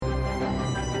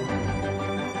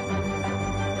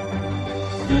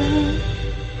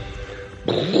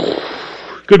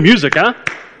Good music, huh?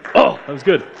 Oh, that was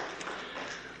good.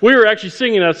 We were actually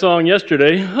singing that song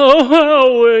yesterday. Oh,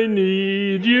 how I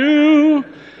need you.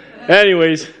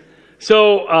 Anyways,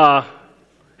 so,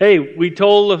 hey, we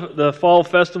told the fall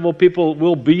festival people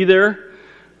we'll be there.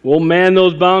 We'll man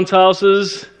those bounce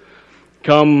houses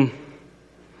come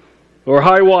or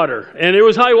high water. And it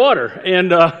was high water.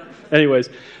 And anyways,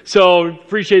 so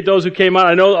appreciate those who came out.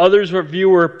 I know others of you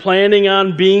were planning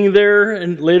on being there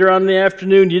and later on in the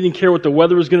afternoon. You didn't care what the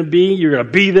weather was going to be. You're going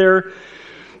to be there.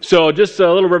 So just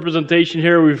a little representation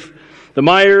here. We've the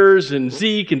Myers and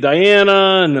Zeke and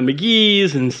Diana and the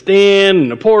McGees and Stan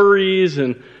and the Porteries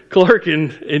and Clark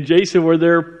and Jason were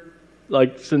there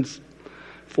like since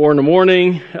 4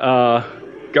 a.m,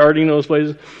 guarding those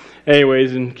places.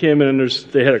 Anyways, and Kim and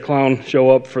they had a clown show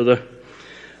up for the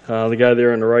guy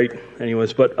there on the right.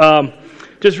 Anyways, but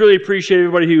just really appreciate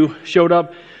everybody who showed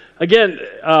up. Again,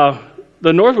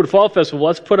 the Northwood Fall Festival,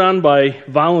 that's put on by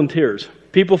volunteers.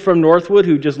 People from Northwood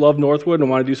who just love Northwood and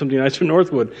want to do something nice for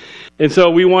Northwood. And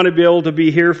so we want to be able to be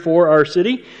here for our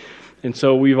city. And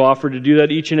so we've offered to do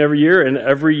that each and every year. And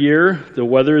every year, the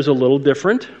weather is a little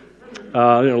different.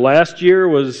 Last year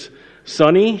was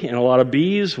sunny and a lot of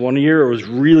bees. One year it was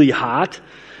really hot.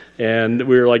 And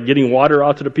we were like getting water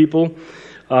out to the people.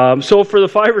 So for the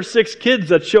 5 or 6 kids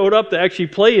that showed up to actually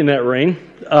play in that rain,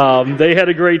 they had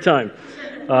a great time.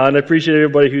 And I appreciate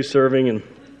everybody who's serving and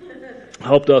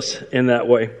helped us in that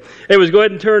way. Anyways, go ahead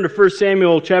and turn to 1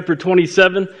 Samuel chapter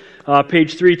 27,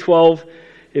 page 312,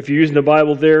 if you're using the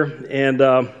Bible there.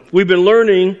 And we've been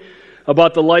learning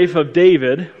about the life of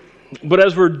David. But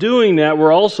as we're doing that,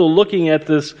 we're also looking at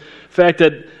this fact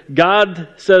that God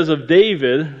says of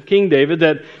David, King David,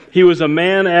 that he was a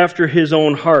man after his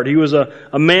own heart. He was a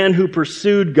man who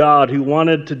pursued God, who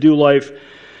wanted to do life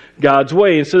God's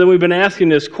way. And so then we've been asking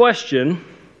this question,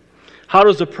 how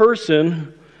does a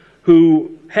person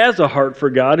who has a heart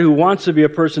for God, who wants to be a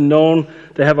person known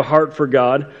to have a heart for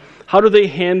God, how do they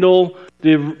handle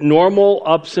the normal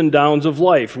ups and downs of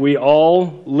life? We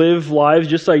all live lives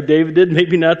just like David did,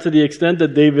 maybe not to the extent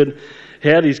that David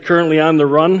had. He's currently on the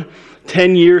run,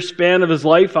 10-year span of his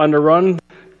life on the run.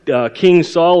 King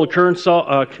Saul, the current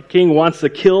king, wants to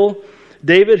kill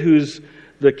David, who's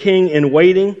the king in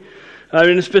waiting.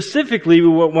 And specifically,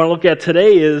 what we want to look at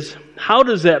today is, how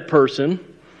does that person,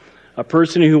 a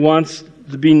person who wants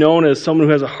to be known as someone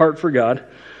who has a heart for God,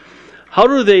 how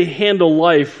do they handle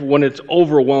life when it's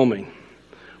overwhelming?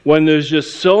 When there's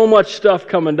just so much stuff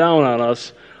coming down on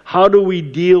us, how do we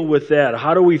deal with that?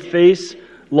 How do we face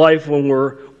life when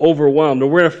we're overwhelmed?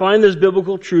 And we're going to find this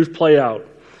biblical truth play out.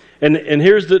 And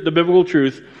here's the biblical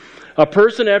truth. A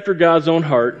person after God's own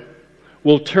heart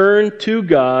will turn to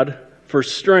God for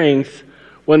strength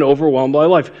when overwhelmed by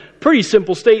life. Pretty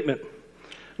simple statement.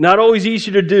 Not always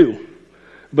easy to do,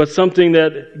 but something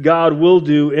that God will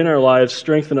do in our lives,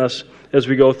 strengthen us as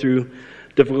we go through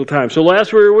difficult times. So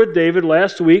last we were with David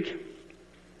last week.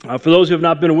 For those who have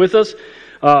not been with us,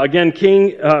 again,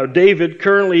 King David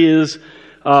currently is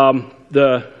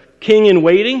the king in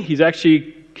waiting. He's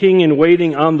actually king in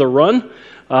waiting on the run.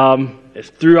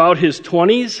 Throughout his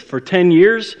 20s, for 10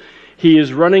 years, he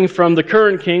is running from the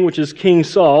current king, which is King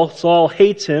Saul. Saul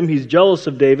hates him. He's jealous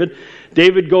of David.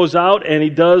 David goes out and he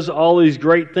does all these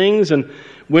great things and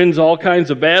wins all kinds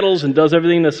of battles and does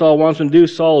everything that Saul wants him to do.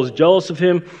 Saul is jealous of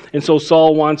him, and so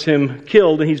Saul wants him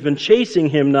killed. And he's been chasing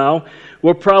him now.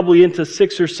 We're probably into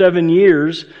 6 or 7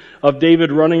 years of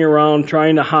David running around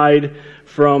trying to hide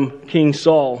from King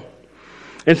Saul.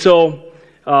 And so,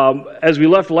 as we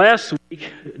left last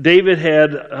week, David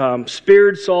had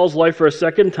spared Saul's life for a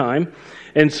second time.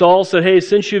 And Saul said, hey,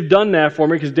 since you've done that for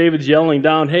me, because David's yelling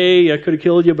down, hey, I could have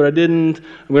killed you, but I didn't.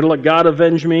 I'm going to let God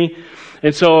avenge me.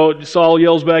 And so Saul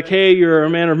yells back, hey, you're a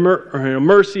man of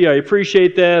mercy. I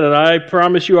appreciate that, and I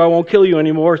promise you I won't kill you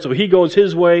anymore. So he goes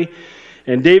his way,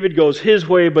 and David goes his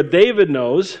way. But David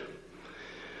knows,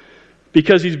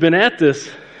 because he's been at this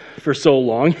for so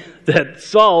long, that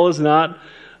Saul is not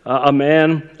a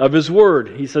man of his word.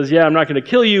 He says, yeah, I'm not going to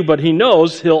kill you, but he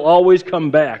knows he'll always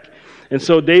come back. And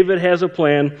so David has a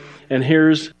plan, and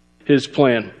here's his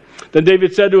plan. Then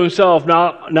David said to himself,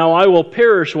 now I will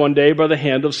perish one day by the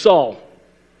hand of Saul.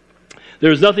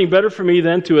 There is nothing better for me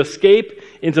than to escape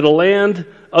into the land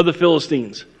of the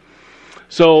Philistines.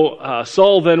 So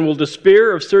Saul then will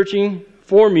despair of searching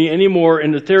for me anymore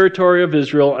in the territory of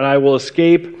Israel, and I will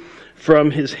escape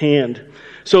from his hand.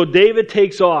 So David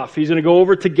takes off. He's going to go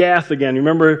over to Gath again.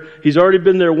 Remember, he's already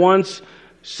been there once,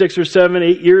 6 or 7,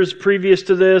 8 years previous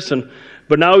to this,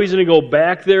 But now he's going to go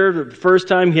back there. The first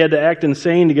time he had to act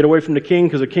insane to get away from the king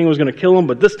because the king was going to kill him.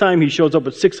 But this time he shows up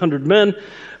with 600 men,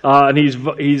 and he's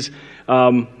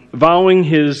vowing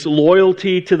his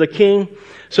loyalty to the king.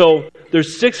 So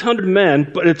there's 600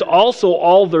 men, but it's also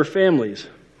all their families.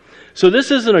 So this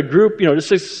isn't a group,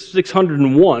 this is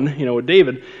 601, with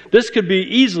David. This could be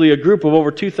easily a group of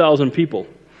over 2,000 people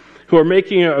who are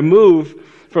making a move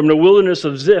from the wilderness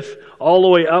of Ziph all the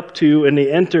way up to, and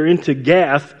they enter into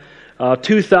Gath,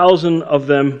 2,000 of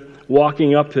them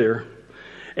walking up there.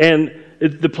 And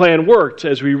the plan worked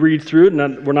as we read through it.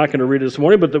 And we're not going to read it this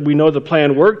morning, but we know the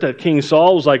plan worked, that King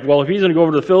Saul was like, well, if he's going to go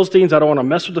over to the Philistines, I don't want to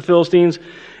mess with the Philistines,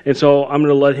 and so I'm going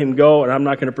to let him go, and I'm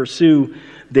not going to pursue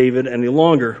David any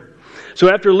longer.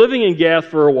 So after living in Gath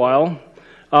for a while,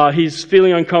 he's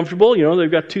feeling uncomfortable. They've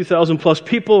got 2,000 plus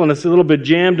people, and it's a little bit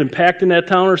jammed and packed in that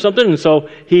town or something. And so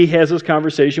he has this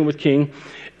conversation with King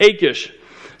Achish.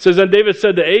 It says, then David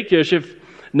said to Achish, if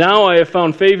now I have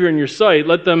found favor in your sight,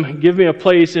 let them give me a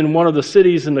place in one of the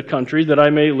cities in the country that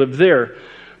I may live there.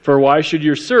 For why should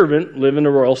your servant live in the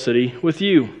royal city with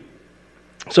you?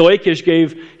 So Achish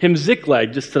gave him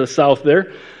Ziklag, just to the south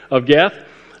there of Gath,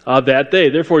 that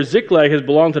day. Therefore, Ziklag has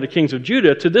belonged to the kings of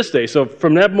Judah to this day. So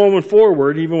from that moment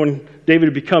forward, even when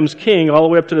David becomes king, all the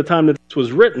way up to the time that this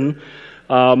was written,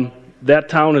 that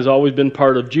town has always been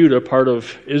part of Judah, part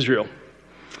of Israel.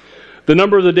 The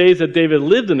number of the days that David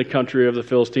lived in the country of the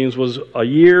Philistines was 1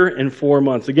 year and 4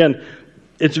 months. Again,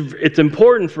 it's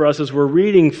important for us as we're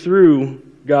reading through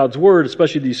God's Word,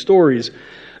 especially these stories,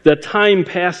 that time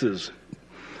passes.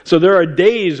 So there are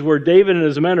days where David and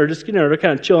his men are just, they're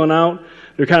kind of chilling out.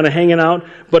 They're kind of hanging out.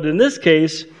 But in this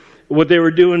case, what they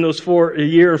were doing those 1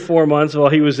 year and 4 months while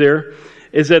he was there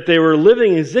is that they were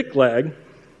living in Ziklag,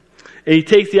 and he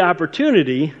takes the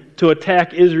opportunity to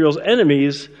attack Israel's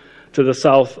enemies to the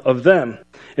south of them.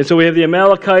 And so we have the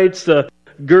Amalekites, the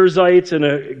Girzites, and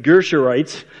the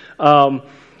Gershurites.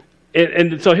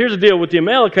 And so here's the deal with the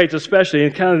Amalekites especially,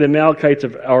 and kind of the Amalekites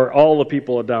are all the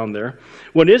people down there.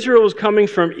 When Israel was coming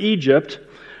from Egypt,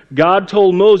 God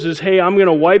told Moses, hey, I'm going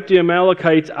to wipe the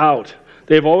Amalekites out.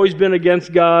 They've always been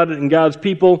against God and God's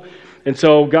people, and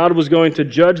so God was going to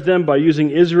judge them by using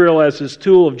Israel as his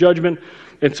tool of judgment.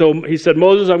 And so he said,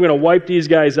 Moses, I'm going to wipe these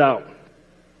guys out.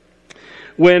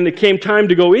 When it came time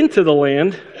to go into the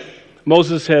land,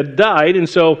 Moses had died, and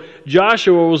so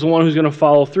Joshua was the one who's going to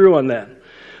follow through on that.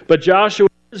 But Joshua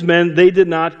and his men, they did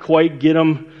not quite get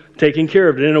them taken care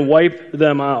of. They didn't wipe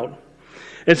them out.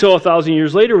 And so 1,000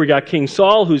 years later, we got King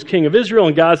Saul, who's king of Israel,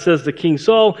 and God says to King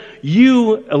Saul,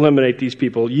 you eliminate these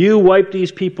people. You wipe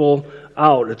these people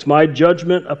out. It's my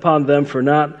judgment upon them for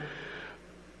not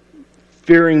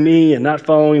fearing me and not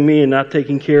following me and not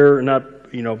taking care and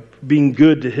not, being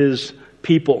good to his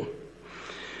people.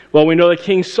 Well, we know that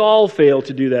King Saul failed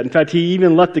to do that. In fact, he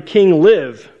even let the king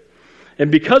live. And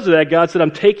because of that, God said,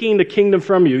 I'm taking the kingdom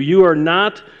from you. You are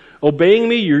not obeying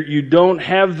me. You don't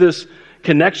have this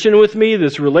connection with me,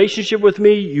 this relationship with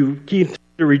me. You keep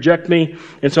to reject me.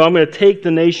 And so I'm going to take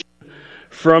the nation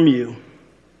from you.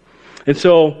 And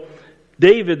so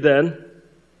David then,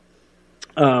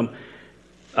 so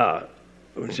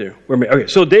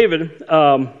David,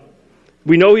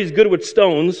 we know he's good with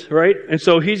stones, right? And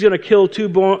so he's going to kill two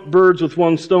birds with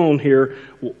one stone here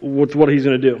with what he's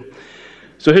going to do.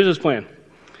 So here's his plan.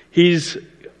 He's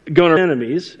going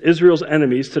to Israel's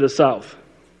enemies to the south.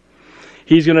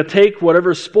 He's going to take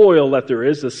whatever spoil that there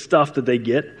is, the stuff that they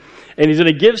get, and he's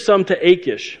going to give some to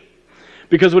Achish.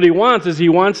 Because what he wants is he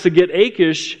wants to get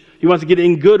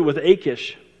in good with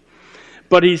Achish.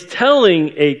 But he's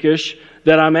telling Achish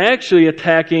that I'm actually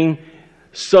attacking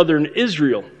southern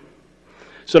Israel.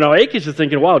 So now Achish is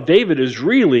thinking, wow, David is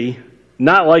really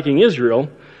not liking Israel,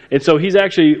 and so he's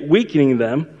actually weakening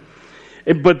them.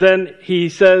 But then he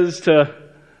says to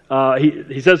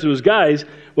his guys,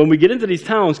 when we get into these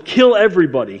towns, kill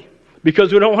everybody,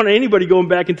 because we don't want anybody going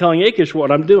back and telling Achish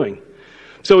what I'm doing.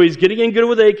 So he's getting in good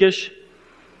with Achish.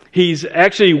 He's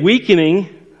actually weakening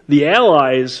the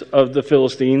allies of the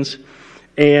Philistines,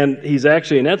 and he's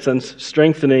actually, in that sense,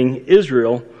 strengthening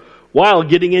Israel while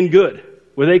getting in good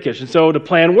with Achish. And so the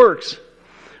plan works.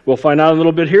 We'll find out a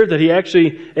little bit here that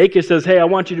Achish says, hey, I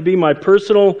want you to be my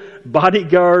personal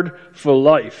bodyguard for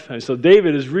life. And so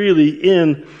David is really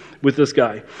in with this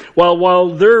guy. While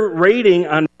they're raiding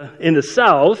in the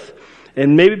south,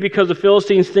 and maybe because the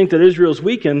Philistines think that Israel's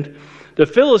weakened, the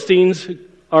Philistines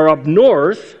are up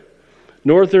north,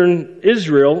 northern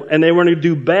Israel, and they want to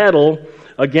do battle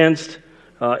against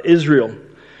Israel.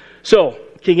 So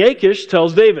King Achish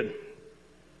tells David,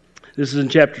 this is in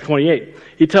chapter 28.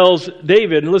 He tells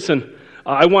David, listen,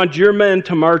 I want your men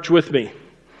to march with me.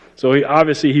 So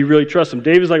he really trusts him.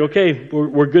 David's like, okay,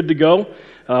 we're good to go.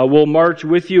 We'll march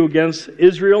with you against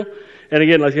Israel. And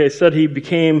again, like I said, he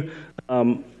became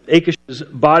Achish's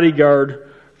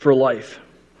bodyguard for life.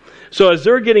 So as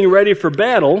they're getting ready for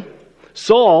battle,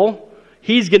 Saul,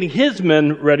 he's getting his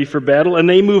men ready for battle, and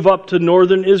they move up to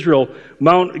northern Israel.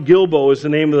 Mount Gilboa is the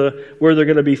name of where they're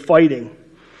going to be fighting.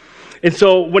 And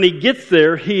so when he gets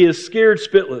there, he is scared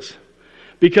spitless,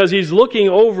 because he's looking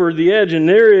over the edge, and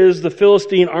there is the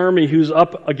Philistine army who's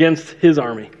up against his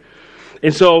army.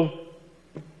 And so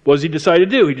what does he decide to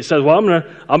do? He decides, well, I'm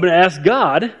going to ask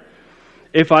God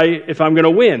if I'm going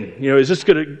to win.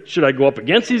 Should I go up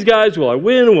against these guys? Will I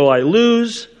win? Will I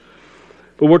lose?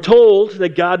 But we're told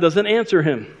that God doesn't answer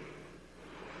him.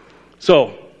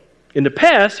 So, in the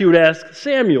past, he would ask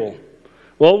Samuel.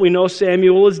 Well, we know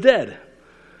Samuel is dead,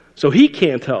 so he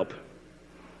can't help.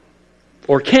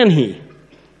 Or can he?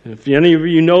 If any of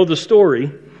you know the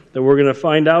story that we're going to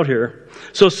find out here.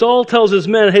 So Saul tells his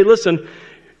men, hey, listen,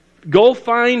 go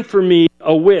find for me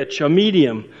a witch, a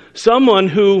medium, someone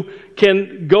who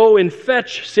can go and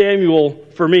fetch Samuel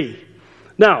for me.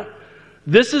 Now,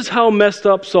 this is how messed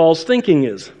up Saul's thinking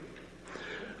is.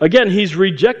 Again, he's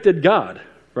rejected God,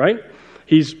 right?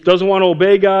 He doesn't want to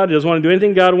obey God. He doesn't want to do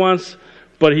anything God wants,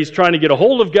 but he's trying to get a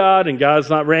hold of God, and God's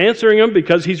not answering him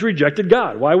because he's rejected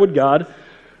God. Why would God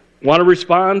want to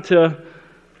respond to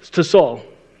Saul?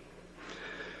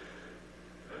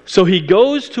 So he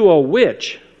goes to a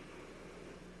witch,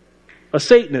 a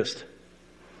Satanist,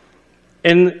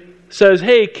 and says,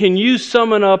 hey, can you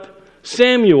summon up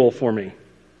Samuel for me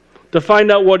to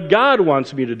find out what God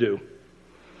wants me to do?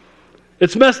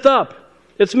 It's messed up.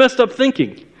 It's messed up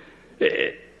thinking.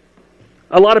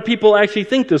 A lot of people actually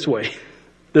think this way,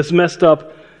 this messed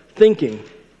up thinking.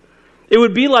 It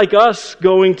would be like us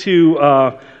going to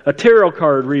a tarot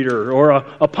card reader or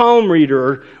a palm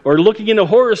reader or looking into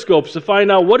horoscopes to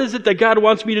find out what is it that God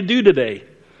wants me to do today.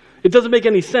 It doesn't make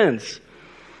any sense.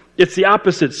 It's the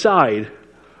opposite side.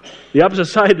 The opposite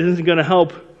side isn't going to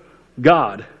help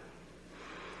God.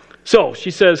 So she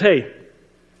says, hey,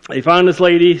 they found this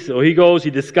lady. So he goes,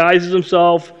 he disguises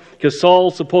himself because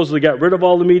Saul supposedly got rid of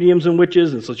all the mediums and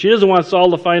witches. And so she doesn't want Saul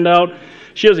to find out.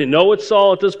 She doesn't know it's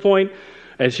Saul at this point.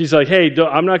 And she's like, hey,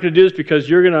 I'm not going to do this because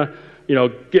you're going to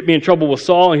get me in trouble with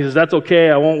Saul. And he says, that's okay.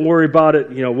 I won't worry about it.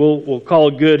 We'll call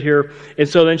it good here. And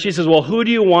so then she says, well, who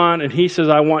do you want? And he says,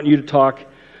 I want you to talk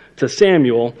to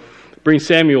Samuel. Bring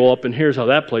Samuel up, and here's how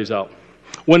that plays out.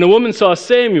 When the woman saw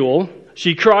Samuel,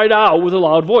 she cried out with a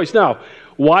loud voice. Now,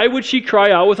 why would she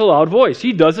cry out with a loud voice?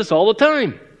 He does this all the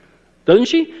time, doesn't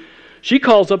she? She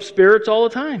calls up spirits all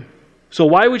the time. So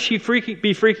why would she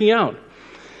be freaking out?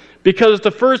 Because it's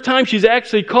the first time she's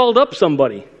actually called up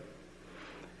somebody.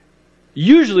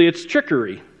 Usually it's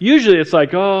trickery. Usually it's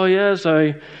like, oh, yes,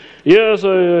 I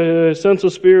sense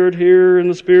a spirit here, and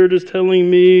the spirit is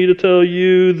telling me to tell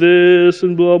you this,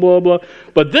 and blah, blah, blah.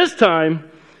 But this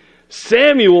time,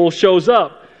 Samuel shows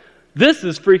up. This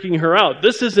is freaking her out.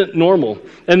 This isn't normal.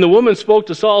 And the woman spoke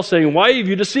to Saul, saying, why have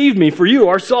you deceived me? For you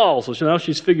are Saul. So now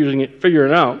she's figuring it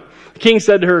out. The king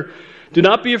said to her, do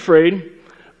not be afraid,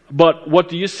 but what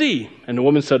do you see? And the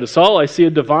woman said to Saul, I see a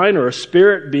divine or a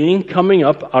spirit being coming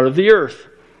up out of the earth.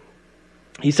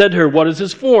 He said to her, what is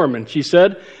his form? And she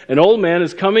said, an old man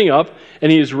is coming up, and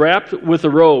he is wrapped with a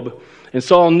robe. And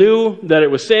Saul knew that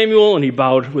it was Samuel, and he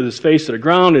bowed with his face to the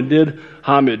ground and did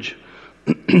homage,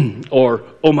 or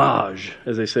homage,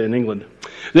 as they say in England.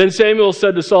 Then Samuel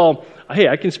said to Saul, hey,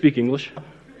 I can speak English.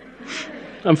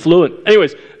 I'm fluent.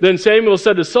 Anyways, then Samuel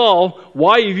said to Saul,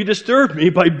 why have you disturbed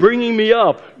me by bringing me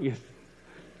up?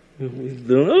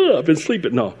 I've been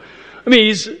sleeping. No. I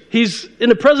mean, he's in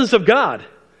the presence of God.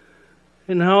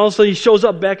 And now also he shows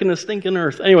up back in the stinking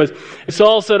earth. Anyways,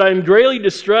 Saul said, I am greatly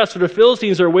distressed, for the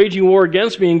Philistines are waging war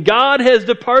against me, and God has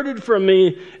departed from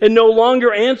me and no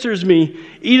longer answers me,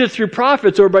 either through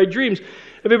prophets or by dreams.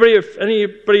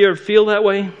 Anybody ever feel that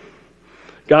way?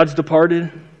 God's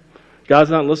departed? God's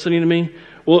not listening to me?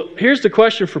 Well, here's the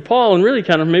question for Paul, and really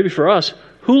kind of maybe for us.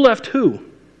 Who left who?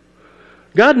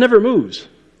 God never moves.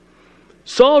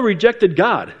 Saul rejected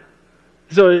God.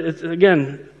 So, it's,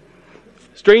 again,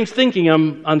 strange thinking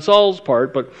on Saul's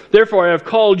part, but therefore I have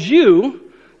called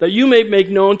you that you may make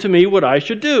known to me what I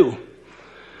should do.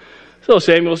 So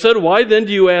Samuel said, why then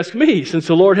do you ask me, since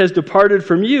the Lord has departed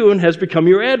from you and has become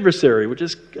your adversary, which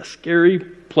is a scary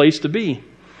place to be.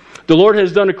 The Lord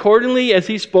has done accordingly as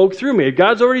he spoke through me.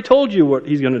 God's already told you what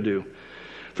he's going to do.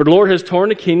 For the Lord has torn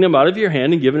the kingdom out of your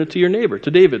hand and given it to your neighbor, to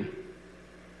David.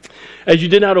 As you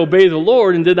did not obey the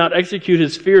Lord and did not execute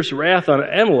his fierce wrath on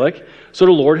Amalek, so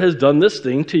the Lord has done this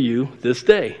thing to you this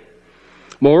day.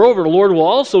 Moreover, the Lord will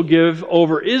also give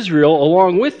over Israel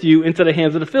along with you into the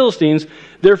hands of the Philistines.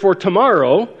 Therefore,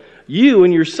 tomorrow, you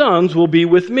and your sons will be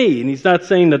with me. And he's not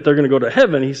saying that they're going to go to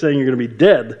heaven. He's saying you're going to be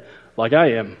dead like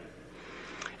I am.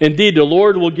 Indeed, the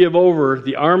Lord will give over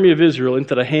the army of Israel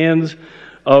into the hands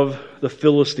of the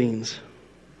Philistines.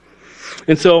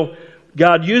 And so,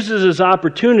 God uses this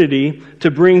opportunity to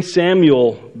bring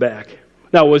Samuel back.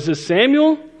 Now, was this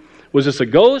Samuel? Was this a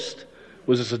ghost?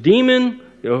 Was this a demon?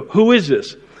 Who is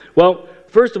this? Well,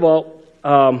 first of all,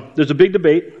 there's a big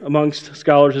debate amongst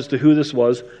scholars as to who this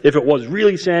was, if it was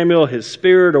really Samuel, his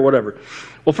spirit, or whatever.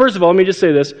 Well, first of all, let me just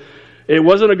say this. It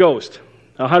wasn't a ghost.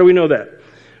 Now, how do we know that?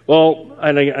 Well,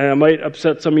 and I might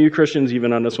upset some of you Christians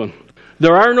even on this one.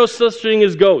 There are no such thing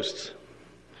as ghosts.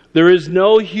 There is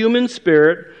no human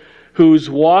spirit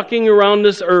who's walking around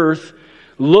this earth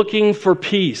looking for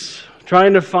peace,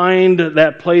 trying to find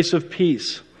that place of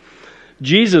peace.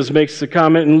 Jesus makes the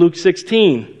comment in Luke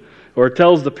 16, or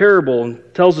tells the parable and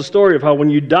tells the story of how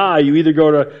when you die, you either go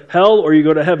to hell or you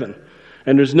go to heaven.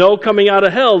 And there's no coming out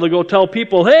of hell to go tell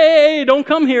people, hey, don't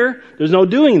come here. There's no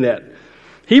doing that.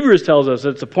 Hebrews tells us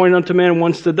it's appointed unto man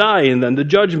once to die and then the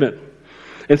judgment.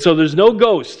 And so there's no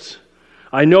ghosts.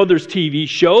 I know there's TV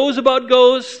shows about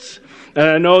ghosts, and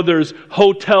I know there's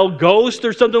Hotel Ghost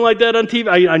or something like that on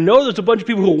TV. I know there's a bunch of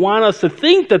people who want us to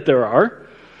think that there are.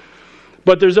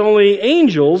 But there's only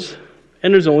angels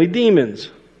and there's only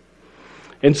demons.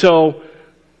 And so,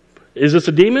 is this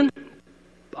a demon?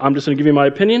 I'm just going to give you my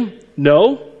opinion.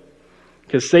 No,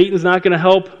 because Satan's not going to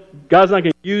help. God's not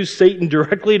going to use Satan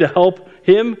directly to help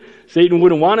him. Satan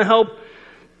wouldn't want to help.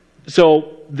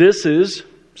 So, this is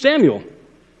Samuel.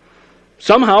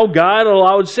 Somehow, God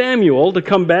allowed Samuel to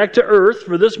come back to earth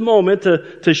for this moment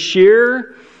to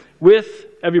share with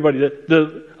everybody.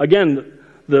 Again,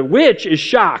 the witch is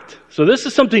shocked. So this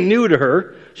is something new to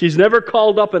her. She's never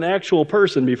called up an actual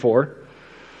person before.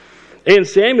 And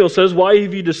Samuel says, why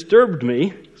have you disturbed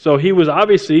me? So he was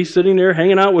obviously sitting there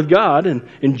hanging out with God and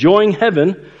enjoying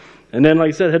heaven. And then, like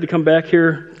I said, had to come back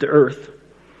here to earth.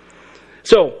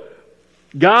 So,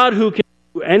 God, who can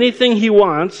do anything he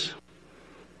wants,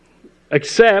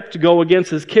 except go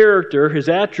against his character, his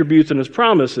attributes, and his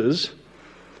promises.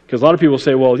 Because a lot of people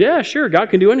say, well, yeah, sure, God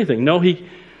can do anything. No, you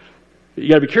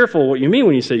got to be careful what you mean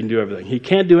when you say he can do everything. He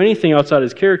can't do anything outside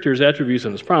his character, his attributes,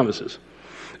 and his promises.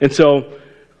 And so,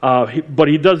 but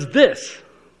he does this,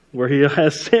 where he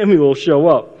has Samuel show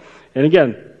up. And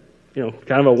again,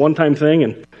 kind of a one-time thing.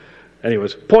 And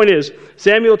anyways, point is,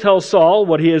 Samuel tells Saul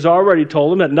what he has already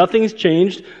told him, that nothing's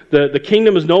changed. The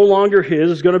kingdom is no longer his.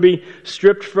 It's going to be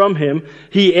stripped from him.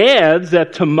 He adds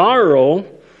that tomorrow,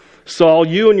 Saul,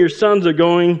 you and your sons are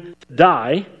going to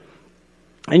die,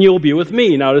 and you'll be with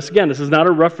me. Now, this is not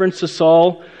a reference to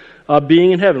Saul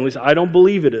being in heaven. At least I don't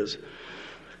believe it is.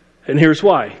 And here's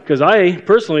why. Because I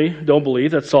personally don't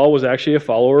believe that Saul was actually a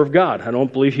follower of God. I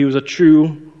don't believe he was a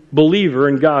true believer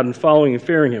in God and following and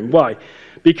fearing him. Why?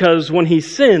 Because when he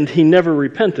sinned, he never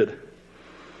repented.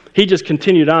 He just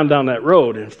continued on down that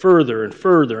road and further and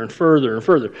further and further and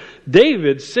further.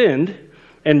 David sinned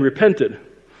and repented.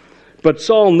 But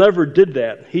Saul never did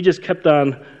that. He just kept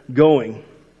on going.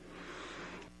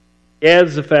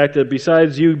 Adds the fact that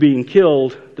besides you being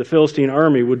killed, the Philistine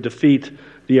army would defeat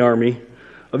the army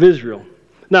of Israel.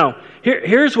 Now,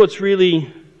 here's what's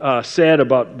really sad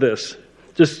about this.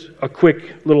 Just a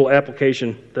quick little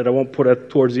application that I won't put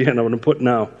towards the end. I'm going to put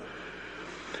now.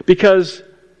 Because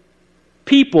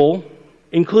people,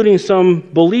 including some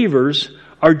believers,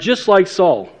 are just like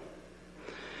Saul.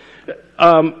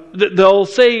 They'll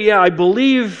say, yeah, I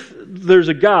believe there's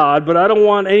a God, but I don't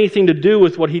want anything to do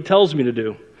with what he tells me to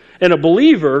do. And a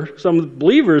believer, some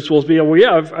believers will be, well,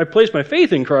 yeah, I've placed my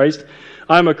faith in Christ.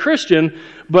 I'm a Christian,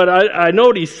 but I know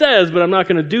what he says, but I'm not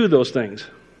going to do those things.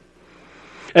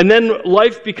 And then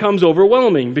life becomes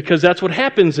overwhelming because that's what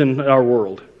happens in our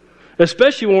world.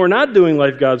 Especially when we're not doing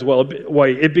life God's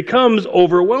way. It becomes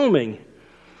overwhelming.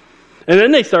 And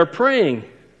then they start praying.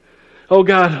 Oh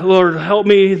God, Lord, help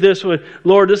me this way.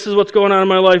 Lord, this is what's going on in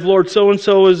my life. Lord,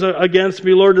 so-and-so is against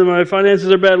me. Lord, my finances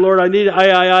are bad. Lord, I need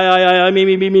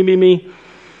me.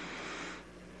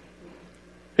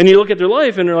 And you look at their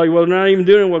life and they're like, well, they're not even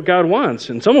doing what God wants.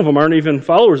 And some of them aren't even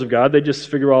followers of God. They just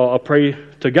figure, well, I'll pray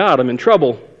to God. I'm in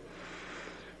trouble.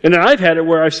 And then I've had it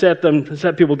where I've sat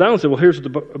people down and said, well, here's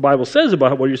what the Bible says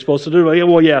about what you're supposed to do. Like,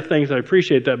 well, yeah, thanks, I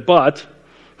appreciate that, but...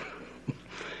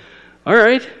 All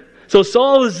right. So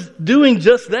Saul is doing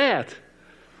just that.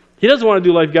 He doesn't want to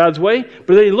do life God's way,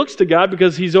 but then he looks to God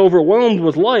because he's overwhelmed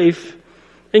with life,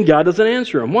 and God doesn't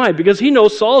answer him. Why? Because he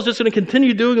knows Saul's just going to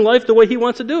continue doing life the way he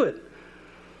wants to do it.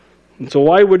 And so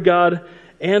why would God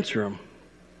answer him?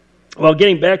 Well,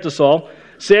 getting back to Saul,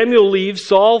 Samuel leaves.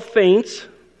 Saul faints.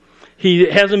 He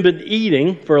hasn't been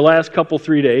eating for the last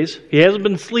 3 days. He hasn't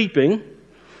been sleeping.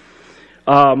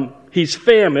 He's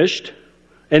famished.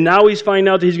 And now he's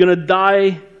finding out that he's going to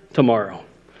die tomorrow.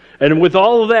 And with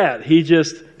all of that, he's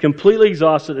just completely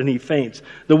exhausted and he faints.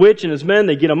 The witch and his men,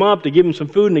 they get him up, they give him some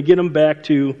food, and they get him back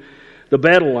to the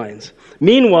battle lines.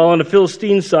 Meanwhile, on the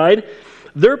Philistine side,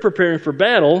 they're preparing for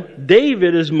battle.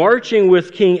 David is marching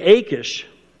with King Achish.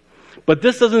 But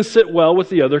this doesn't sit well with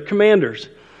the other commanders.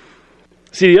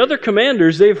 See, the other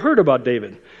commanders, they've heard about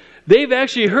David. They've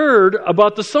actually heard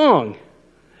about the song.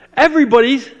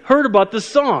 Everybody's heard about this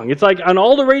song. It's like on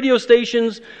all the radio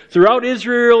stations throughout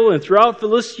Israel and throughout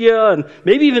Philistia and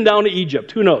maybe even down to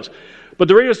Egypt. Who knows? But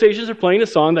the radio stations are playing a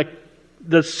song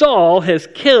that Saul has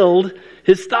killed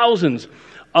his thousands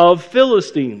of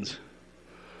Philistines.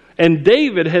 And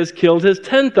David has killed his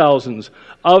 10,000s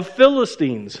of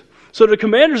Philistines. So the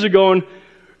commanders are going,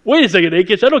 wait a second,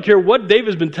 Achish, I don't care what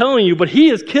David's been telling you, but he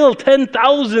has killed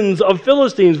 10,000s of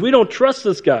Philistines. We don't trust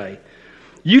this guy.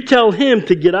 You tell him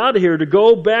to get out of here, to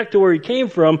go back to where he came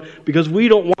from, because we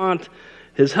don't want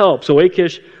his help. So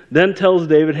Achish then tells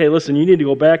David, hey, listen, you need to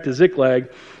go back to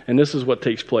Ziklag, and this is what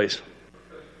takes place.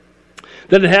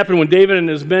 Then it happened when David and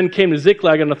his men came to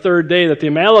Ziklag on the third day that the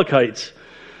Amalekites,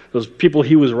 those people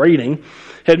he was raiding,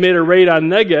 had made a raid on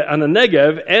the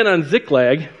Negev and on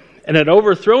Ziklag, and had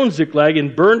overthrown Ziklag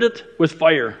and burned it with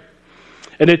fire.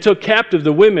 And they took captive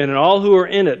the women and all who were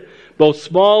in it, both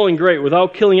small and great,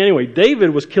 without killing anyone. David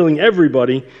was killing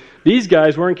everybody. These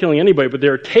guys weren't killing anybody, but they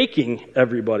were taking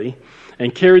everybody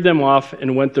and carried them off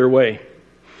and went their way.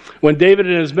 When David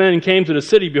and his men came to the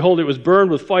city, behold, it was burned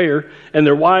with fire, and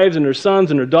their wives and their sons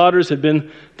and their daughters had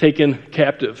been taken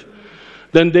captive.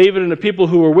 Then David and the people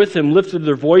who were with him lifted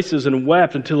their voices and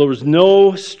wept until there was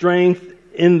no strength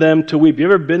in them to weep. You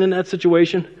ever been in that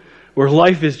situation where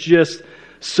life is just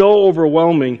so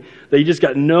overwhelming that you just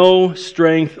got no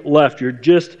strength left? You're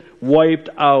just wiped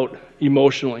out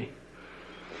emotionally.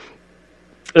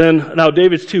 And now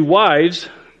David's 2 wives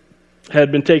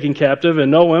had been taken captive,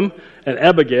 and Noam and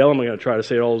Abigail. I'm not going to try to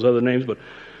say all those other names, but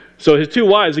so his 2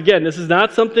 wives. Again, this is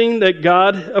not something that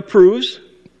God approves.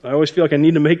 I always feel like I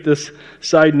need to make this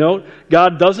side note.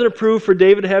 God doesn't approve for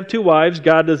David to have 2 wives.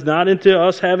 God does not into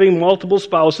us having multiple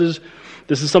spouses.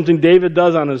 This is something David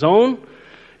does on his own.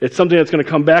 It's something that's going to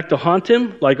come back to haunt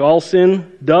him, like all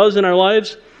sin does in our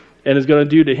lives, and is going to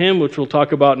do to him, which we'll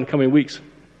talk about in coming weeks.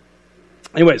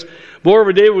 Anyways,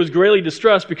 moreover, David was greatly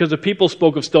distressed because the people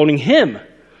spoke of stoning him.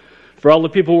 For all the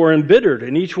people were embittered,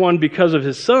 and each one because of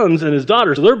his sons and his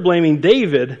daughters. So they're blaming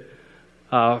David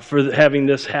for having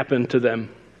this happen to them.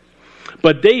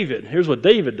 But David, here's what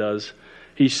David does.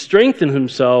 He strengthened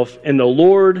himself in the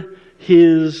Lord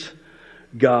his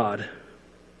God.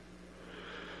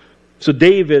 So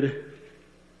David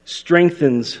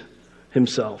strengthens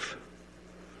himself.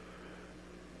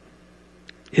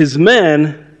 His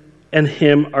men and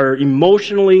him are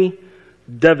emotionally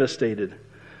devastated.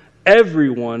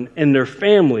 Everyone in their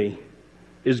family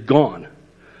is gone.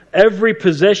 Every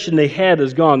possession they had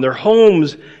is gone. Their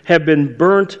homes have been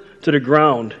burnt to the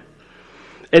ground.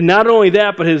 And not only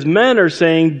that, but his men are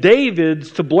saying,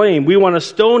 David's to blame. We want to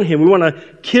stone him. We want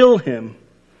to kill him.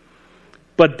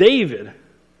 But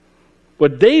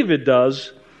what David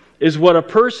does is what a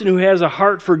person who has a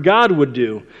heart for God would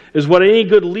do, is what any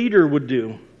good leader would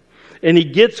do. And he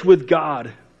gets with God.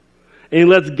 And he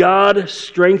lets God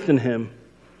strengthen him.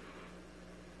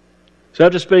 So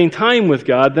after spending time with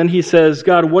God, then he says,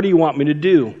 God, what do you want me to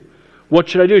do? What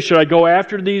should I do? Should I go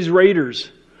after these raiders?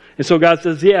 And so God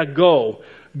says, yeah, go.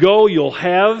 Go, you'll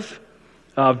have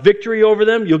victory over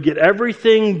them. You'll get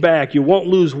everything back. You won't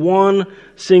lose one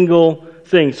single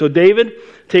thing. So David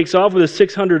takes off with his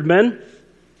 600 men.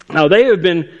 Now they have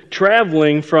been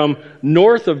traveling from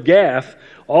north of Gath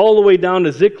all the way down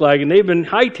to Ziklag, and they've been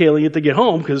hightailing it to get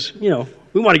home because, we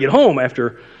want to get home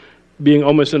after being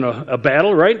almost in a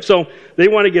battle, right? So they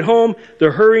want to get home.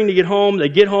 They're hurrying to get home. They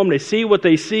get home. They see what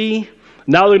they see.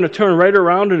 Now they're going to turn right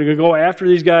around and they're going to go after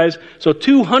these guys. So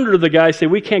 200 of the guys say,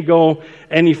 we can't go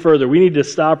any further. We need to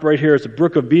stop right here. It's the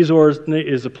Brook of Bezor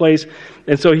is the place.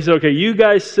 And so he said, okay, you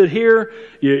guys sit here.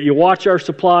 You watch our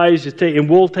supplies, and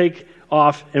we'll take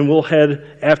off and we'll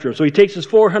head after him. So he takes his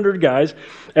 400 guys.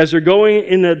 As they're going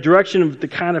in the direction of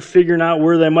kind of figuring out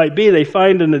where they might be, they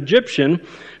find an Egyptian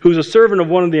who's a servant of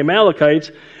one of the Amalekites,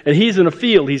 and he's in a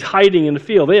field. He's hiding in the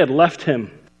field. They had left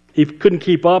him. He couldn't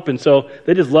keep up, and so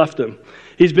they just left him.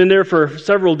 He's been there for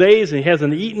several days, and he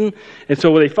hasn't eaten. And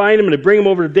so when they find him, and they bring him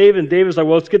over to David, and David's like,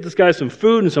 well, let's get this guy some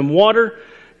food and some water.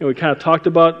 And we kind of talked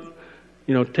about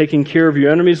taking care of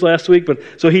your enemies last week. But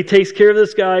so he takes care of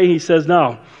this guy. He says,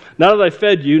 now that I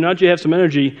fed you, now that you have some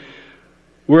energy,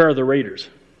 where are the raiders?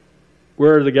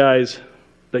 Where are the guys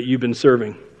that you've been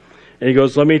serving? And he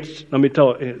goes, let me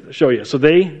show you. So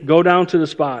they go down to the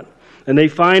spot, and they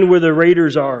find where the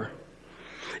raiders are.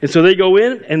 And so they go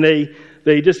in, and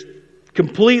they just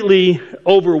completely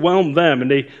overwhelm them. And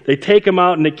they take them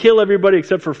out, and they kill everybody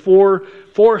except for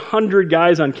 400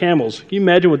 guys on camels. Can you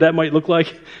imagine what that might look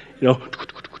like?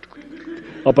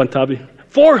 Up on top of you.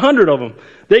 400 of them.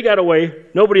 They got away.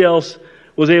 Nobody else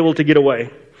was able to get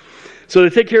away. So they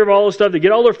take care of all this stuff. They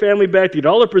get all their family back. They get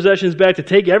all their possessions back. They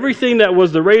take everything that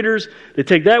was the raiders. They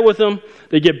take that with them.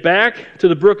 They get back to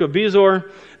the brook of Besor.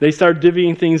 They start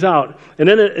divvying things out. And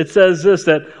then it says this,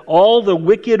 that all the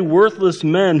wicked, worthless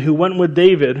men who went with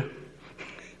David.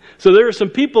 So there are some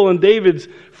people in David's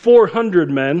 400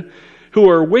 men who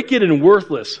are wicked and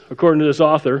worthless, according to this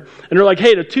author. And they're like,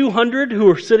 hey, the 200 who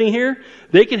are sitting here,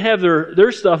 they can have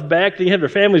their stuff back. They can have their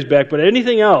families back. But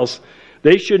anything else,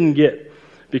 they shouldn't get,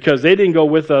 because they didn't go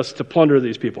with us to plunder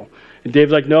these people. And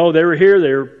David's like, no, they were here.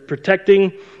 They were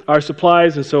protecting our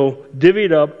supplies. And so divvy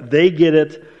it up. They get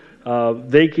it.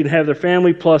 They can have their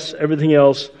family plus everything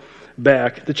else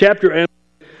back. The chapter ends.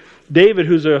 David,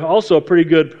 who's also a pretty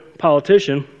good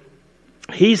politician,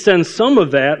 he sends some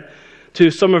of that to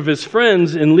some of his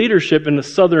friends in leadership in the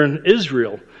southern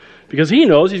Israel, because he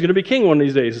knows he's going to be king one of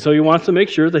these days. And so he wants to make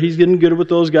sure that he's getting good with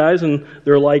those guys and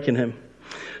they're liking him.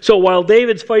 So while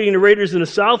David's fighting the raiders in the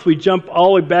south, we jump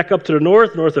all the way back up to the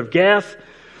north of Gath,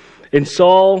 and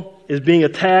Saul is being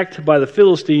attacked by the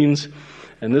Philistines,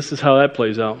 and this is how that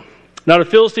plays out. Now the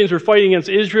Philistines were fighting against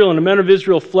Israel, and the men of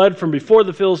Israel fled from before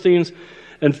the Philistines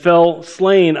and fell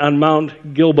slain on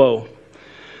Mount Gilboa.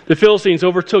 The Philistines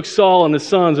overtook Saul and his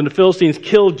sons, and the Philistines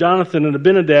killed Jonathan and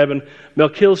Abinadab and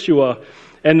Melchishua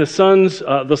and the sons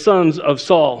of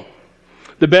Saul.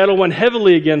 The battle went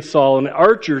heavily against Saul, and the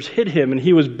archers hit him, and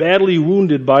he was badly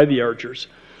wounded by the archers.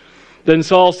 Then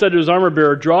Saul said to his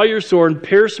armor-bearer, draw your sword and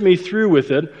pierce me through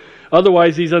with it,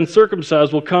 otherwise these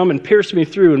uncircumcised will come and pierce me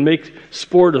through and make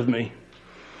sport of me.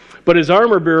 But his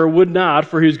armor-bearer would not,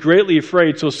 for he was greatly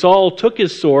afraid. So Saul took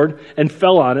his sword and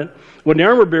fell on it. When the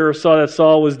armor-bearer saw that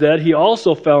Saul was dead, he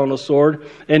also fell on the sword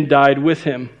and died with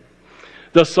him.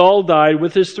 Thus Saul died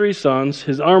with his 3 sons,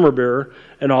 his armor-bearer,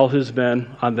 and all his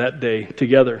men on that day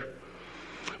together.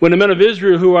 When the men of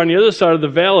Israel who were on the other side of the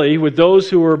valley with those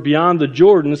who were beyond the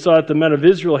Jordan saw that the men of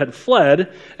Israel had fled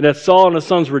and that Saul and his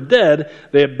sons were dead,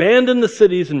 they abandoned the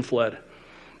cities and fled.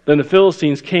 Then the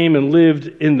Philistines came and lived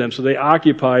in them. So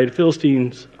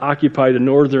Philistines occupied the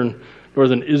northern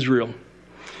Israel.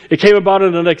 It came about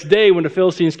on the next day when the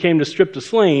Philistines came to strip the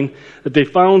slain that they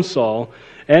found Saul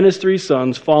and his 3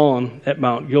 sons fallen at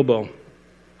Mount Gilboa.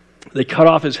 They cut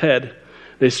off his head.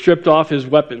 They stripped off his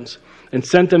weapons and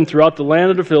sent them throughout the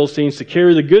land of the Philistines to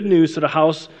carry the good news to the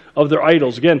house of their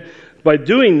idols. Again, by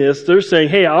doing this, they're saying,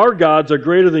 hey, our gods are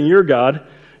greater than your God,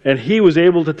 and he was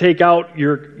able to take out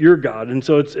your God. And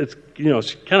so it's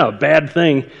kind of a bad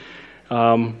thing.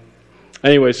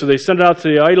 Anyway, so they sent it out to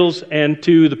the idols and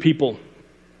to the people.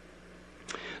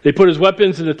 They put his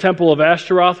weapons in the temple of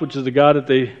Ashtaroth, which is the god that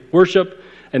they worship,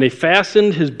 and they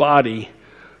fastened his body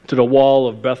to the wall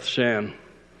of Bethshan.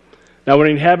 Now when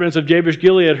the inhabitants of Jabesh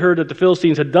Gilead heard that the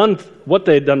Philistines had done what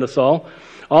they had done to Saul,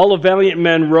 all the valiant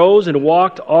men rose and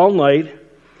walked all night,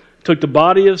 took the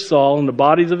body of Saul and the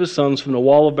bodies of his sons from the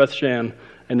wall of Bethshan,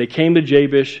 and they came to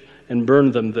Jabesh and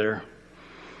burned them there.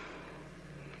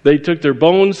 They took their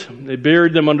bones, they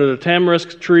buried them under the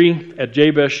tamarisk tree at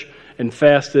Jabesh, and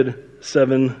fasted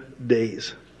 7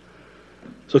 days.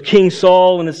 So King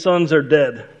Saul and his sons are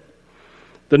dead.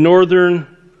 The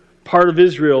northern part of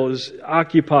Israel is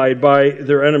occupied by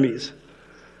their enemies.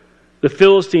 The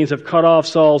Philistines have cut off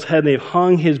Saul's head and they've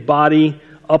hung his body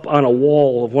up on a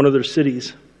wall of one of their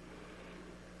cities.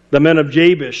 The men of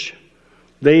Jabesh,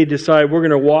 they decide, we're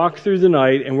going to walk through the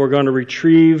night and we're going to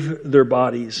retrieve their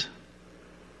bodies.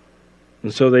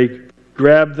 And so they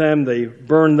grab them, they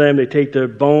burn them, they take their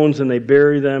bones and they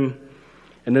bury them,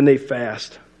 and then they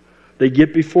fast. They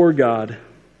get before God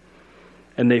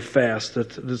and they fast.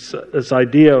 This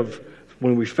idea of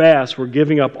when we fast, we're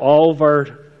giving up all of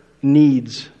our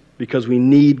needs because we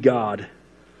need God.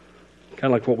 Kind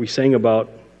of like what we sang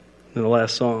about in the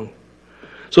last song.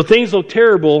 So things look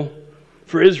terrible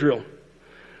for Israel.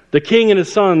 The king and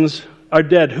his sons are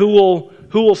dead. Who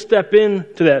will step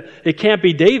into that? It can't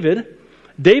be David.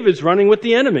 David's running with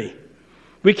the enemy.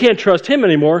 We can't trust him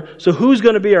anymore. So who's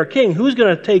going to be our king? Who's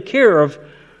going to take care of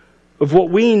what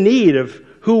we need, of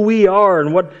who we are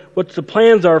and what the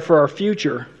plans are for our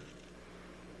future?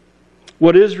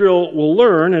 What Israel will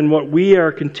learn, and what we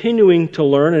are continuing to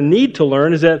learn and need to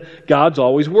learn, is that God's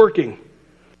always working.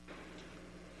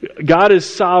 God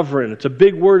is sovereign. It's a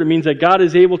big word. It means that God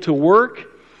is able to work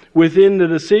within the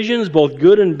decisions, both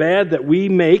good and bad, that we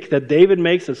make, that David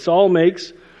makes, that Saul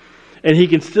makes, and he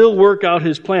can still work out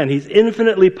his plan. He's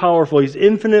infinitely powerful. He's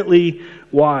infinitely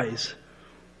wise.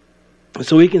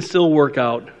 So he can still work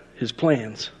out his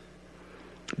plans.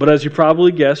 But as you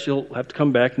probably guessed, you'll have to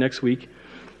come back next week,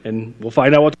 and we'll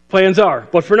find out what the plans are.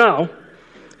 But for now,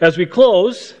 as we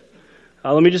close,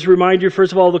 let me just remind you,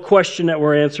 first of all, the question that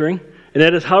we're answering. And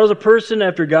that is, how does a person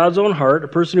after God's own heart, a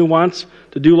person who wants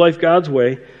to do life God's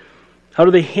way, how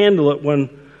do they handle it when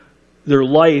their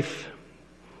life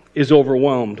is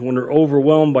overwhelmed, when they're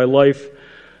overwhelmed by life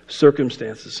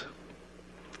circumstances?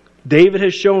 David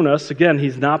has shown us, again,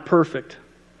 he's not perfect.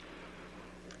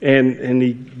 And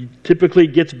he typically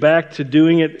gets back to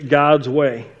doing it God's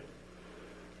way.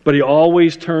 But he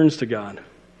always turns to God.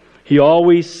 He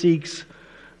always seeks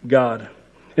God.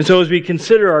 And so as we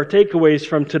consider our takeaways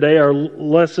from today, our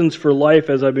lessons for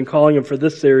life, as I've been calling them for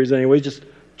this series anyway, just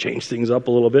change things up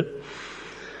a little bit.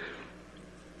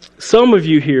 Some of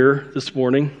you here this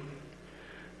morning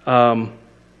are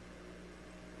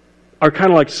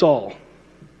kind of like Saul,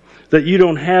 that you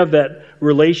don't have that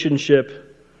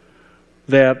relationship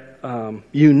that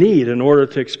you need in order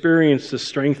to experience the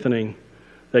strengthening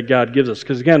that God gives us.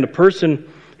 Because again, the person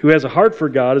who has a heart for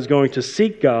God is going to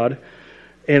seek God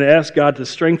and ask God to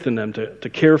strengthen them, to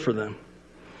care for them.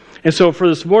 And so for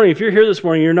this morning, if you're here this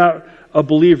morning, you're not a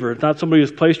believer, not somebody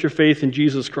who's placed your faith in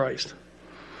Jesus Christ.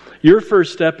 Your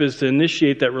first step is to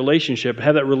initiate that relationship,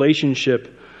 have that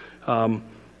relationship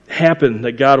happen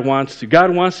that God wants to.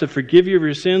 God wants to forgive you of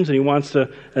your sins, and He wants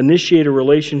to initiate a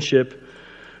relationship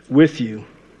with you.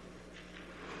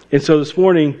 And so this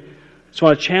morning, I just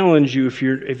want to challenge you, if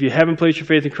you haven't placed your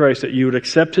faith in Christ, that you would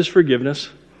accept His forgiveness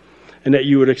and that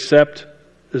you would accept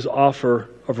His offer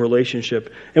of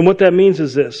relationship. And what that means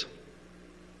is this.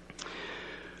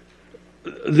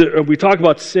 We talk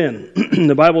about sin.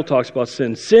 The Bible talks about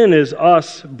sin. Sin is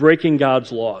us breaking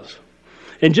God's laws.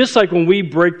 And just like when we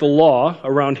break the law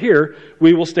around here,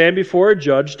 we will stand before a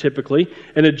judge typically,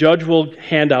 and a judge will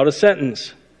hand out a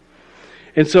sentence.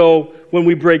 And so when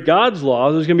we break God's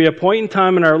law, there's going to be a point in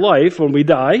time in our life when we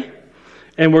die,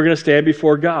 and we're going to stand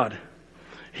before God.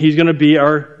 He's going to be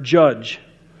our judge.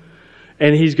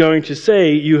 And He's going to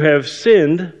say, you have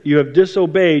sinned, you have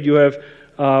disobeyed, you have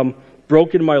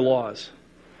broken my laws.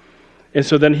 And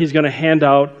so then He's going to hand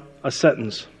out a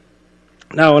sentence.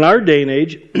 Now, in our day and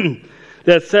age,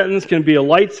 that sentence can be a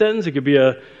light sentence, it could be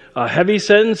a heavy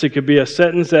sentence, it could be a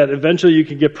sentence that eventually you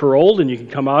can get paroled and you can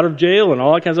come out of jail and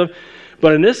all that kind of stuff.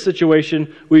 But in this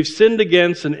situation, we've sinned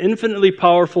against an infinitely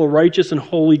powerful, righteous, and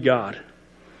holy God.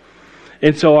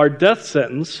 And so our death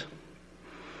sentence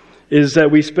is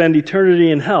that we spend eternity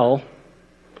in hell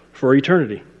for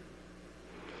eternity.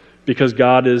 Because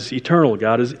God is eternal,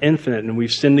 God is infinite, and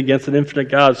we've sinned against an infinite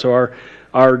God, so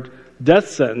our death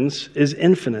sentence is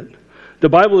infinite. The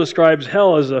Bible describes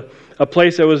hell as a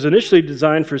place that was initially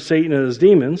designed for Satan and his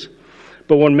demons,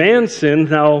 but when man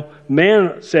sinned, now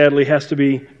man sadly has to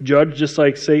be judged just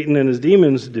like Satan and his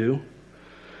demons do.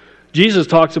 Jesus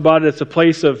talks about it as a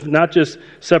place of not just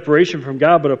separation from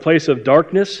God, but a place of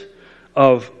darkness,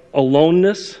 of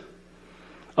aloneness,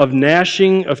 of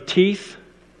gnashing of teeth.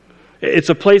 It's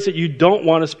a place that you don't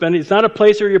want to spend. It's not a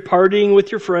place where you're partying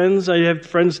with your friends. I have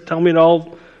friends tell me it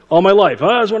all my life.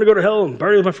 I just want to go to hell and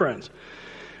party with my friends.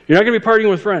 You're not going to be partying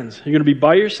with friends. You're going to be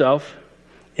by yourself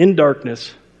in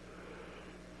darkness.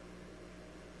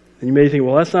 And you may think,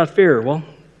 well, that's not fair. Well,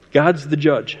 God's the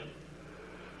judge.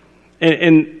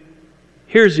 And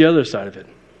here's the other side of it.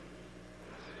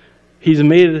 He's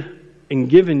made and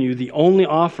given you the only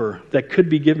offer that could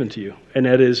be given to you, and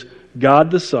that is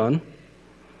God the Son,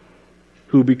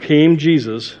 who became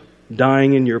Jesus,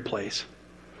 dying in your place,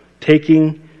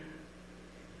 taking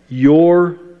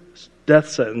your death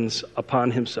sentence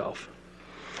upon Himself.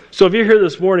 So if you're here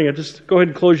this morning, just go ahead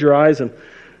and close your eyes. And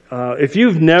if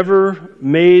you've never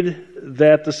made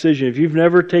that decision, if you've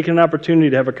never taken an opportunity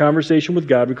to have a conversation with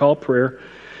God, we call it prayer,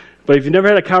 but if you've never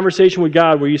had a conversation with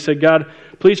God where you said, God,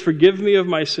 please forgive me of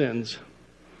my sins,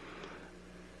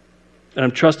 and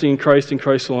I'm trusting in Christ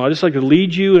alone, I'd just like to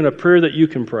lead you in a prayer that you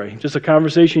can pray. Just a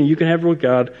conversation you can have with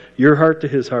God, your heart to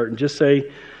His heart, and just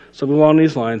say something along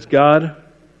these lines. God,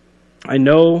 I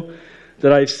know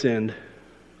that I've sinned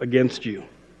against you.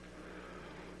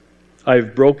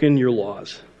 I've broken your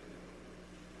laws.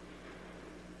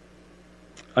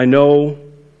 I know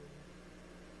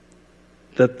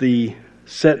that the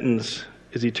sentence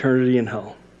is eternity in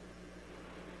hell.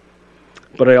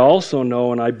 But I also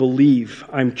know and I believe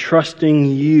I'm trusting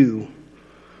you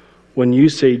when you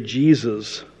say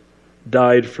Jesus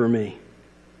died for me.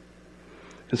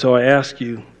 And so I ask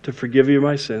you to forgive me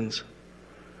my sins.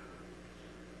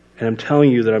 And I'm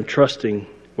telling you that I'm trusting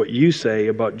what you say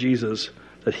about Jesus,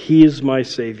 that he is my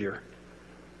Savior.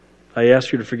 I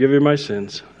ask you to forgive me my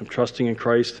sins. I'm trusting in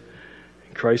Christ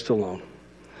and Christ alone.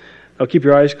 Now keep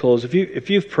your eyes closed. If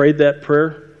you've prayed that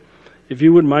prayer, if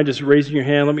you wouldn't mind just raising your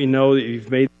hand, let me know that you've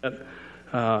made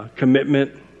that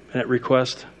commitment, that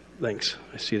request. Thanks.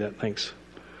 I see that. Thanks.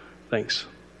 Thanks.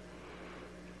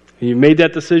 And you made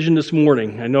that decision this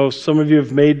morning. I know some of you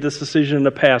have made this decision in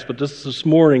the past, but this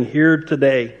morning, here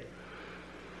today.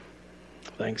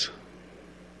 Thanks.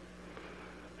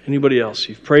 Anybody else?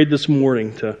 You've prayed this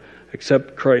morning to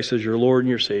accept Christ as your Lord and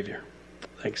your Savior.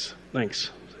 Thanks.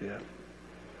 Thanks. See that.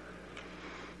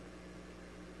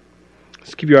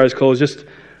 Just keep your eyes closed.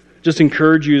 Just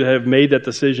encourage you to have made that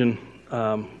decision.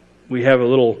 We have a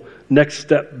little next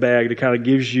step bag that kind of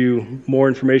gives you more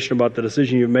information about the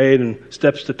decision you've made and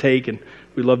steps to take, and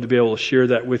we'd love to be able to share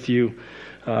that with you.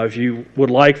 If you would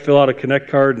like, fill out a Connect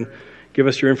card and give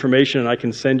us your information, and I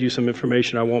can send you some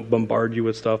information. I won't bombard you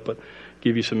with stuff, but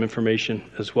give you some information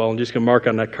as well. And just going to mark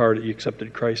on that card that you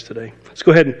accepted Christ today. Let's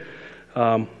go ahead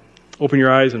and open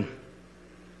your eyes, and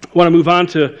I want to move on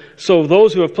to, so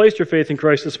those who have placed your faith in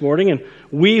Christ this morning, and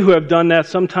we who have done that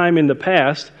sometime in the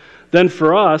past, then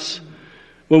for us,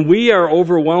 when we are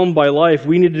overwhelmed by life,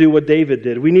 we need to do what David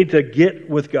did. We need to get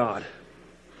with God.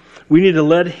 We need to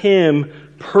let him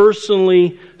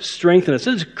personally strengthen us.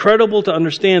 It's incredible to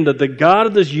understand that the God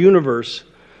of this universe,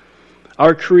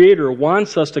 our Creator,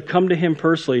 wants us to come to him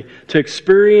personally to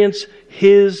experience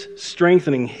his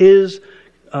strengthening, his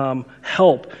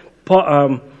help.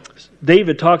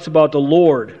 David talks about the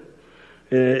Lord,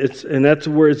 and that's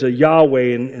where it's a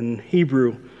Yahweh in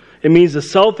Hebrew. It means the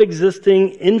self-existing,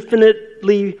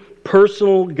 infinitely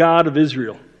personal God of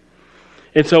Israel.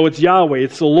 And so it's Yahweh,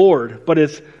 it's the Lord, but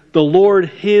it's the Lord,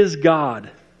 his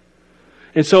God.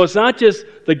 And so it's not just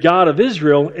the God of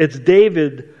Israel, it's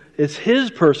David, it's his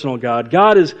personal God.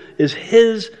 God is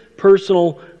his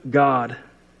personal God.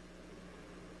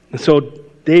 And so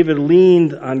David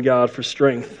leaned on God for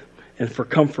strength and for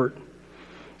comfort.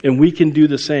 And we can do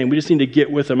the same. We just need to get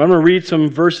with him. I'm going to read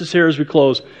some verses here as we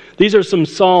close. These are some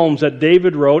Psalms that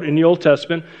David wrote in the Old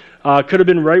Testament. Could have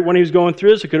been right when he was going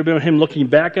through this. It could have been him looking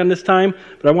back on this time.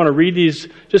 But I want to read these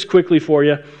just quickly for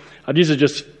you. These are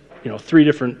just 3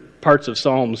 different parts of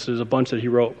Psalms. There's a bunch that he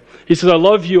wrote. He says, I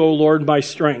love you, O Lord, my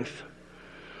strength.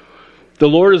 The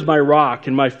Lord is my rock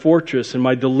and my fortress and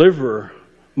my deliverer,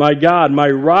 my God, my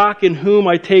rock in whom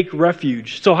I take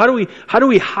refuge. So how do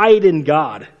we hide in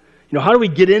God? How do we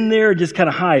get in there and just kind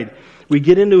of hide? We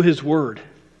get into his word.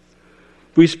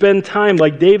 We spend time,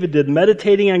 like David did,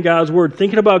 meditating on God's word,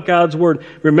 thinking about God's word,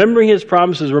 remembering his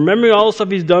promises, remembering all the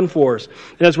stuff he's done for us.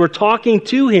 And as we're talking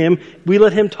to him, we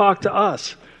let him talk to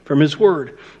us from his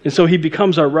word. And so he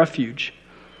becomes our refuge.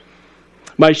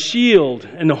 My shield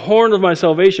and the horn of my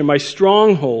salvation, my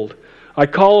stronghold. I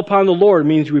call upon the Lord,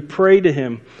 means we pray to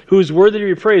him, who is worthy to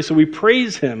be praised. So we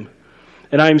praise him,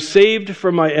 and I am saved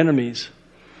from my enemies.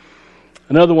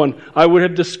 Another one, I would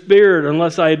have despaired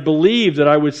unless I had believed that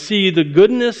I would see the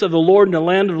goodness of the Lord in the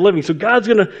land of the living. So God's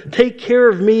going to take care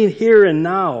of me here and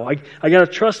now. I got to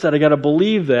trust that. I got to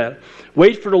believe that.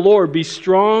 Wait for the Lord. Be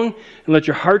strong and let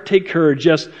your heart take courage.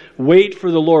 Just wait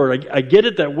for the Lord. I get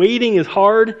it that waiting is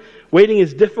hard. Waiting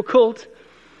is difficult.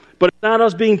 But it's not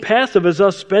us being passive. It's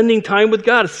us spending time with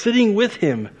God, sitting with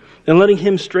him and letting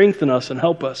him strengthen us and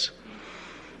help us.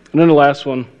 And then the last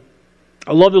one,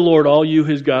 I love the Lord, all you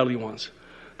his godly ones.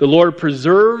 The Lord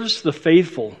preserves the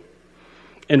faithful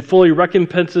and fully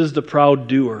recompenses the proud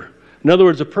doer. In other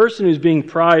words, a person who's being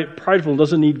prideful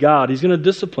doesn't need God. He's going to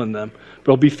discipline them.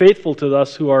 But he'll be faithful to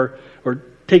us who are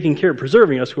taking care,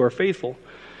 preserving us who are faithful.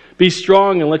 Be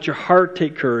strong and let your heart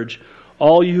take courage,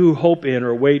 all you who hope in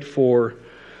or wait for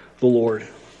the Lord.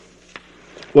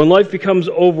 When life becomes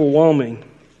overwhelming,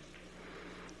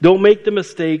 don't make the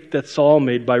mistake that Saul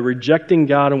made by rejecting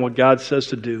God and what God says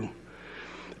to do.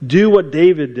 Do what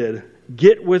David did.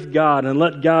 Get with God and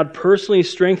let God personally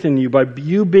strengthen you by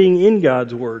you being in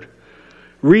God's Word,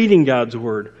 reading God's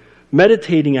Word,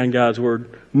 meditating on God's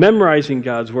Word, memorizing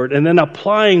God's Word, and then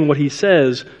applying what he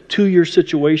says to your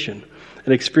situation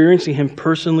and experiencing him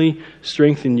personally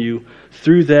strengthen you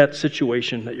through that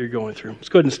situation that you're going through. Let's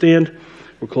go ahead and stand.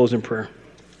 We'll close in prayer.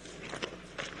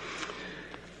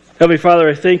 Heavenly Father,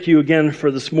 I thank you again for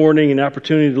this morning and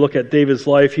opportunity to look at David's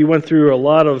life. He went through a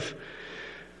lot of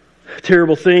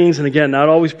terrible things, and again, not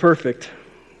always perfect.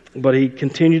 but he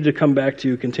continued to come back to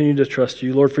you, continued to trust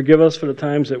you. Lord, forgive us for the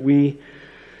times that we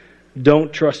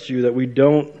don't trust you, that we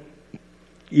don't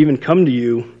even come to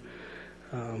you.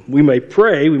 We may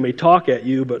pray, we may talk at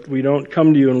you, but we don't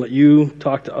come to you and let you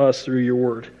talk to us through your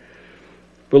word.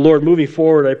 But Lord, moving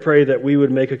forward, I pray that we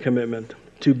would make a commitment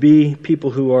to be people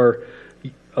who are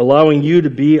allowing you to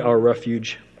be our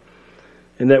refuge,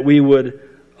 and that we would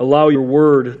allow your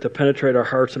word to penetrate our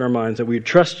hearts and our minds, that we would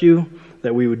trust you,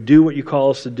 that we would do what you call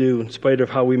us to do in spite of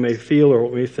how we may feel or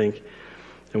what we think,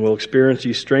 and we'll experience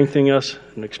you strengthening us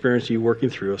and experience you working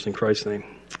through us. In Christ's name,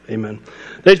 amen.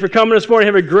 Thanks for coming this morning.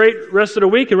 Have a great rest of the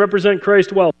week and represent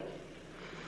Christ well.